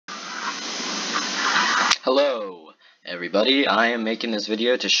Hello everybody, I am making this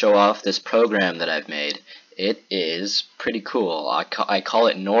video to show off this program that I've made. It is pretty cool. I call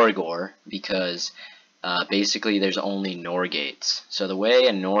it GOR because basically there's only NOR gates. So the way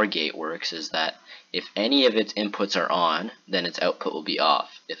a NOR gate works is that if any of its inputs are on, then its output will be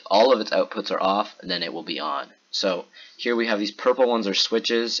off. If all of its outputs are off, then it will be on. So here we have these purple ones are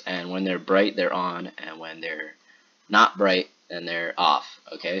switches, and when they're bright they're on, and when they're not bright then they're off.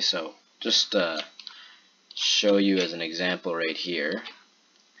 Okay, so just show you as an example right here.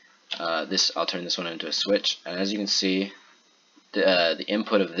 I'll turn this one into a switch, and as you can see, the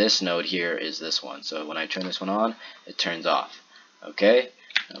input of this node here is this one. So when I turn this one on, it turns off. Okay,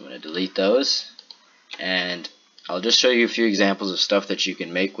 I'm going to delete those, and I'll just show you a few examples of stuff that you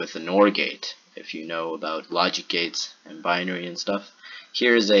can make with the NOR gate if you know about logic gates and binary and stuff.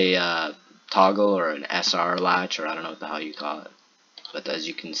 Here's a toggle or an SR latch, or I don't know what the hell you call it, but as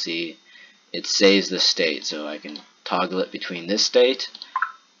you can see, it saves the state, so I can toggle it between this state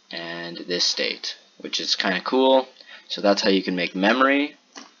and this state, which is kind of cool. So that's how you can make memory.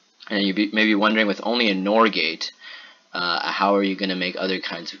 And you may be wondering, with only a NOR gate, how are you going to make other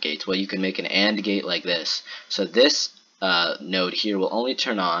kinds of gates? Well, you can make an AND gate like this. So this node here will only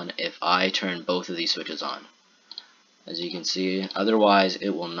turn on if I turn both of these switches on. As you can see, otherwise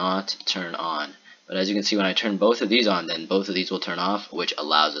it will not turn on. But as you can see, when I turn both of these on, then both of these will turn off, which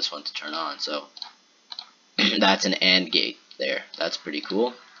allows this one to turn on. So that's an AND gate there. That's pretty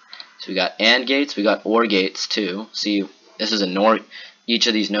cool. So we got AND gates, we got OR gates too. See, this is a NOR. Each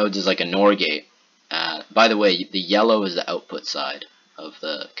of these nodes is like a NOR gate. By the way, the yellow is the output side of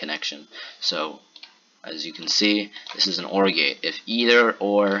the connection. So as you can see, this is an OR gate. If either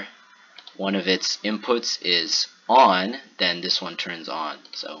or one of its inputs is on, then this one turns on.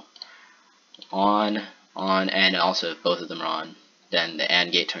 So on, and also if both of them are on, then the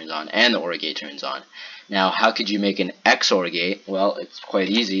AND gate turns on and the OR gate turns on. Now, how could you make an XOR gate? Well, it's quite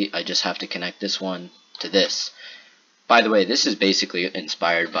easy. I just have to connect this one to this. By the way, this is basically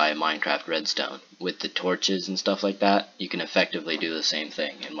inspired by Minecraft Redstone. With the torches and stuff like that, you can effectively do the same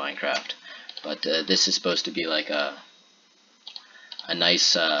thing in Minecraft. But this is supposed to be like a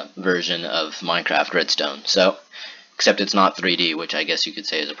nice version of Minecraft Redstone. So, except it's not 3D, which I guess you could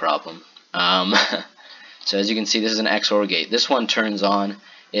say is a problem. So as you can see, this is an XOR gate. This one turns on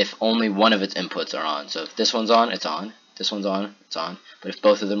if only one of its inputs are on. So if this one's on, it's on. This one's on, it's on. But if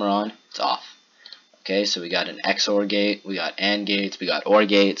both of them are on, it's off. Okay, so we got an XOR gate, we got AND gates, we got OR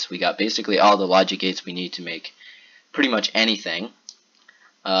gates, we got basically all the logic gates we need to make pretty much anything.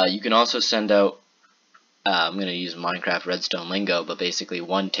 You can also send out, I'm going to use Minecraft Redstone lingo, but basically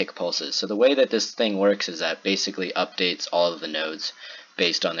 1 tick pulses. So the way that this thing works is that basically updates all of the nodes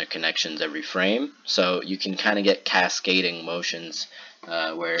based on their connections every frame. So you can kind of get cascading motions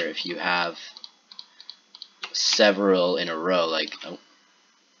where if you have several in a row, like, oh,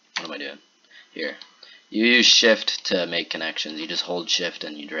 what am I doing? Here. You use shift to make connections. You just hold shift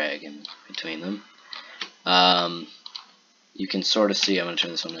and you drag in between them. You can sort of see, I'm going to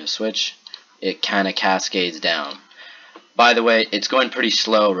turn this one into a switch. It kind of cascades down. By the way, it's going pretty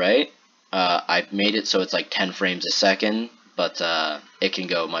slow, right? I've made it so it's like 10 frames a second, but it can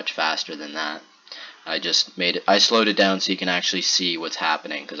go much faster than that. I slowed it down so you can actually see what's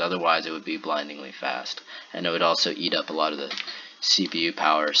happening, because otherwise it would be blindingly fast, and it would also eat up a lot of the CPU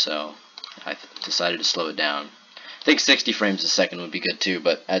power, so I decided to slow it down. I think 60 frames a second would be good too,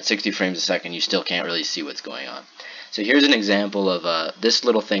 but at 60 frames a second you still can't really see what's going on. So here's an example of this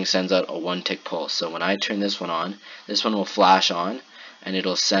little thing sends out a 1 tick pulse. So when I turn this one on, this one will flash on, and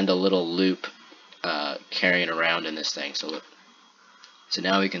it'll send a little loop carrying around in this thing. So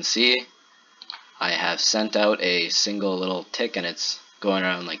now we can see I have sent out a single little tick, and it's going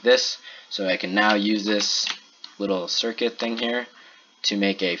around like this. So I can now use this little circuit thing here to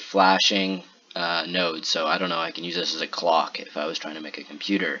make a flashing node. So I don't know, I can use this as a clock if I was trying to make a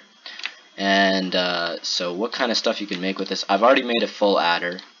computer. And so what kind of stuff you can make with this? I've already made a full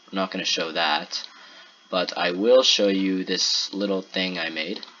adder. I'm not going to show that, but I will show you this little thing I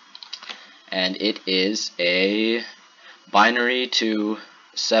made. And it is a binary to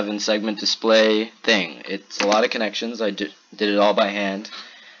 7-segment display thing. It's a lot of connections. I did it all by hand.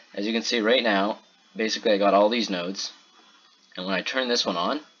 As you can see right now, basically I got all these nodes, and when I turn this one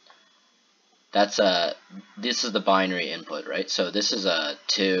on, this is the binary input, right? So this is a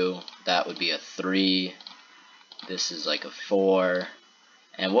 2, that would be a 3, this is like a 4,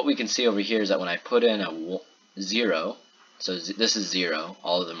 and what we can see over here is that when I put in a 0, so this is 0,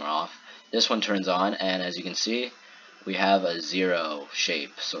 all of them are off, this one turns on, and as you can see, we have a 0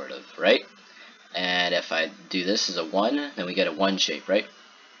 shape, sort of, right? And if I do this as a 1, then we get a 1 shape, right?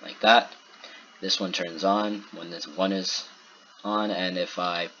 Like that. this one turns on when this one is on, and if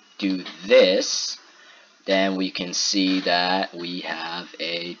I do this, then we can see that we have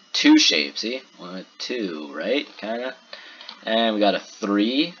a 2 shape. See, 1, 2, right? Kinda. And we got a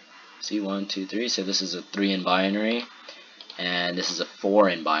 3. See, 1, 2, 3. So this is a 3 in binary, and this is a 4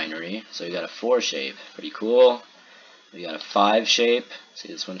 in binary. So we got a 4 shape. Pretty cool. We got a 5 shape. See,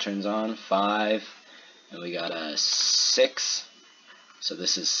 this one turns on, 5, and we got a 6. So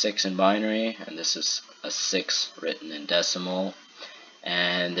this is 6 in binary, and this is a 6 written in decimal,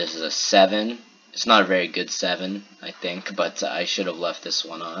 and this is a 7. It's not a very good 7, I think, but I should have left this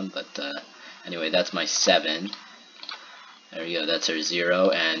one on. But anyway, that's my 7. There we go, that's our 0,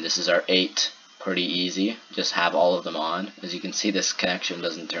 and this is our 8. Pretty easy, just have all of them on. As you can see, this connection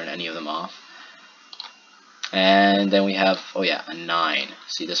doesn't turn any of them off. And then we have, oh yeah, a 9.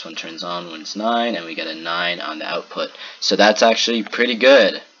 See, this one turns on when it's 9, and we get a 9 on the output. So that's actually pretty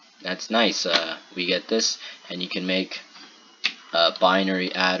good. That's nice. We get this, and you can make a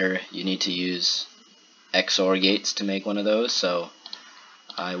binary adder. You need to use XOR gates to make one of those. So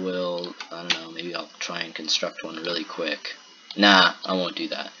I don't know, maybe I'll try and construct one really quick. Nah, I won't do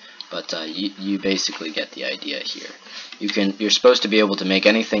that. But you basically get the idea here. You're supposed to be able to make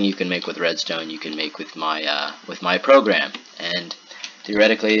anything you can make with Redstone. You can make with my program, and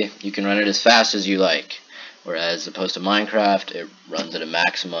theoretically you can run it as fast as you like. Whereas opposed to Minecraft, it runs at a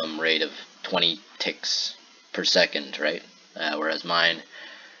maximum rate of 20 ticks per second, right? Whereas mine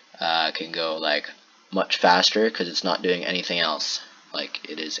can go like much faster because it's not doing anything else like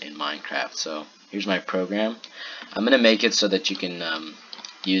it is in Minecraft. So here's my program. I'm gonna make it so that you can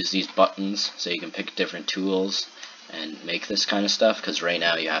use these buttons, so you can pick different tools and make this kind of stuff, because right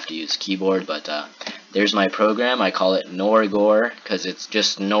now you have to use keyboard. But there's my program. I call it GOR because it's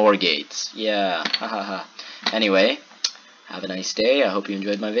just NOR gates. Yeah, hahaha. Anyway, have a nice day. I hope you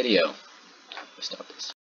enjoyed my video.